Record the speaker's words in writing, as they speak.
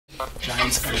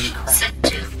Giant enemy crap.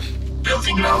 Sanctum.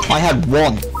 Building low. I had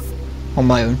one on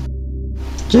my own.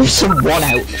 There's some one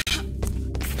out.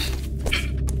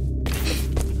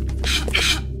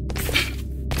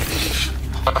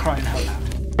 Crying out loud.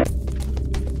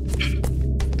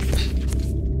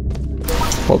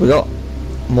 What we got?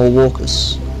 More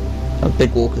walkers.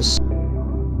 Big walkers.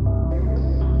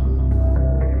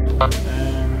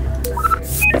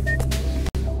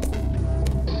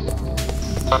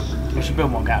 We should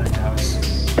build more Gatling towers.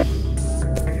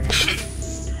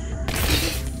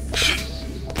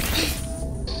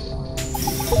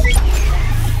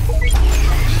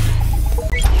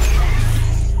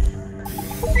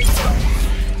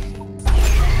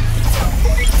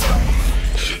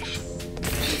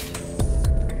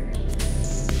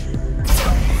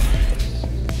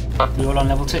 We all on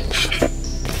level 2?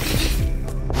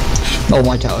 Oh,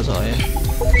 my towers are here.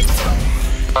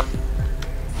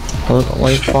 Oh, I've got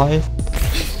wave 5.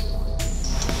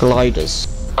 Gliders.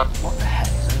 What the heck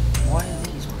is it? Why are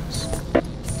these ones?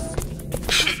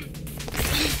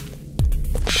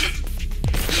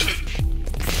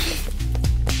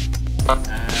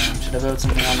 Should I build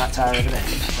something on that tower over there?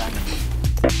 Randomly.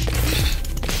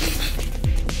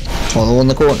 Oh, the one in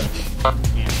the corner.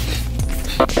 Yeah.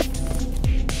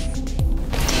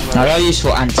 Now, how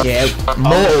useful anti-air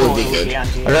more would be good. I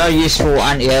don't know how useful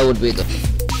anti-air would be though,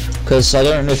 because I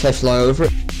don't know if they fly over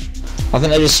it. I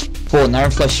think they just spawn there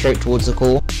and fly straight towards the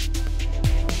core.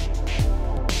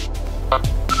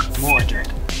 More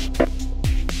dread.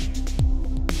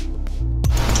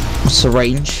 What's the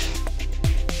range?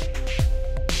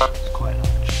 It's quite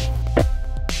large.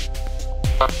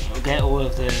 It'll get all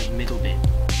of the middle bit,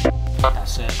 that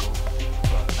circle,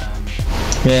 but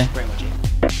Yeah, pretty much it.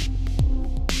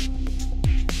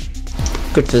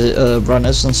 good for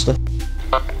runners and stuff.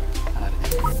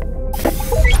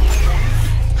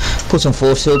 Put some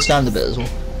force fields down the bit as well.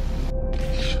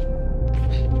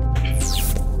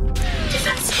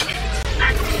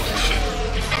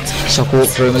 So I can walk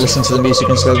through them and listen to the music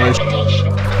in slow motion.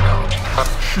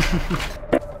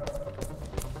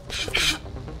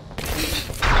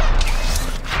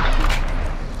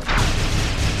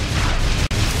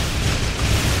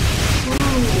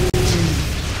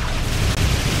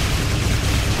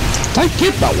 Don't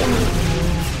get that one.